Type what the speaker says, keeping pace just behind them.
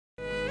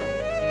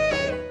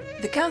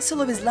The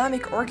Council of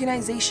Islamic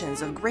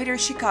Organizations of Greater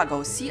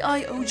Chicago,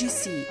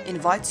 CIOGC,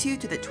 invites you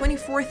to the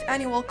 24th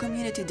Annual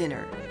Community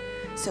Dinner.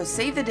 So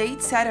save the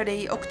date,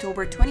 Saturday,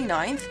 October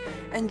 29th,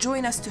 and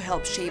join us to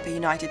help shape a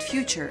united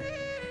future.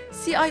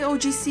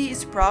 CIOGC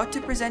is proud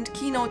to present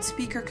keynote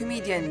speaker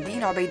comedian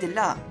Dean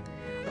Ubaidillah.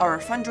 Our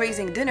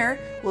fundraising dinner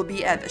will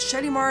be at the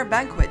Shalimar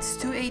Banquets,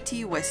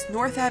 280 West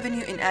North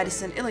Avenue in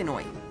Addison,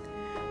 Illinois.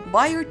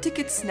 Buy your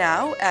tickets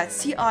now at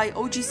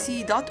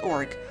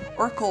ciogc.org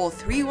or call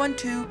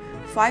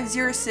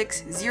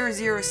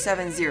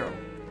 312-506-0070.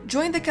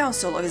 Join the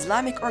Council of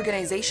Islamic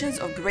Organizations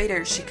of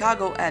Greater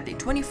Chicago at the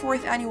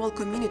 24th Annual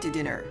Community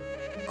Dinner.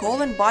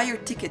 Call and buy your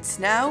tickets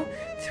now,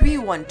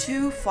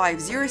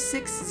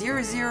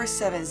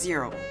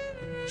 312-506-0070.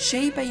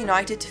 Shape a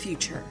united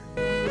future.